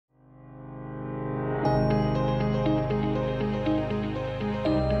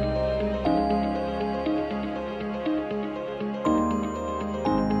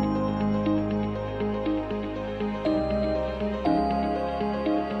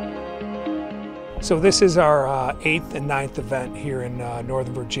So this is our 8th and 9th event here in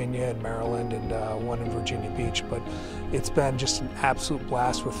Northern Virginia and Maryland, and one in Virginia Beach. But it's been just an absolute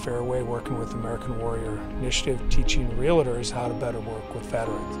blast with Fairway, working with American Warrior Initiative, teaching realtors how to better work with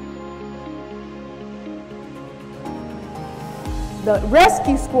veterans. The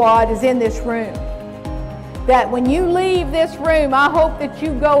rescue squad is in this room. That when you leave this room, I hope that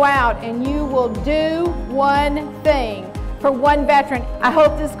you go out and you will do one thing for one veteran. I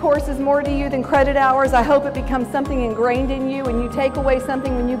hope this course is more to you than credit hours. I hope it becomes something ingrained in you and you take away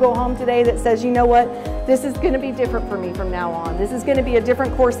something when you go home today that says, you know what, this is going to be different for me from now on. This is going to be a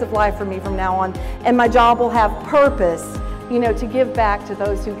different course of life for me from now on. And my job will have purpose, you know, to give back to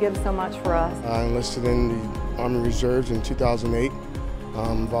those who give so much for us. I enlisted in the Army Reserves in 2008,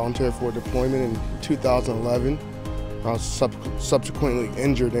 volunteered for deployment in 2011. I was subsequently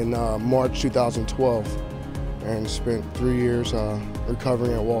injured in March 2012 and spent 3 years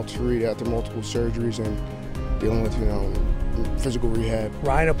recovering at Walter Reed after multiple surgeries and dealing with, physical rehab.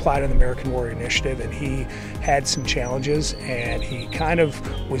 Ryan applied to the American Warrior Initiative, and he had some challenges, and he kind of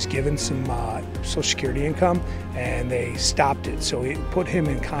was given some Social Security income, and they stopped it. So it put him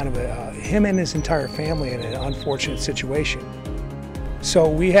in kind of him and his entire family in an unfortunate situation. So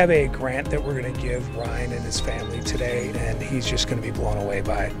we have a grant that we're going to give Ryan and his family today, and he's just going to be blown away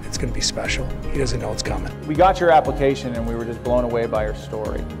by it. It's going to be special. He doesn't know it's coming. We got your application and we were just blown away by your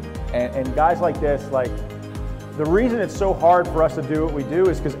story. And guys like this, the reason it's so hard for us to do what we do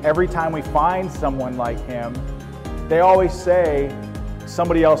is because every time we find someone like him, they always say,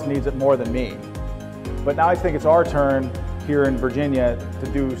 somebody else needs it more than me. But now I think it's our turn here in Virginia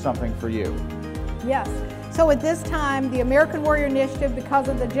to do something for you. Yes. So at this time, the American Warrior Initiative, because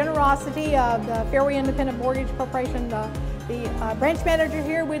of the generosity of the Fairway Independent Mortgage Corporation, the branch manager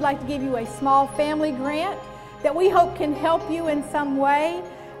here, we'd like to give you a small family grant that we hope can help you in some way.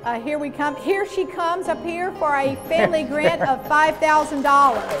 Here she comes up here for a family grant of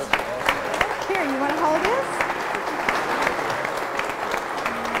 $5,000. Here, you want to hold this?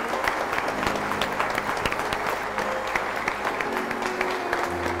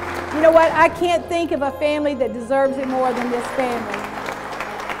 You know what? I can't think of a family that deserves it more than this family.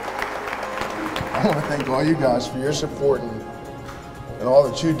 I want to thank all you guys for your support and all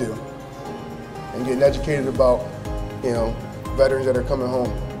that you do and getting educated about, veterans that are coming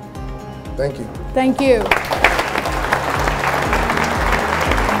home. Thank you. Thank you.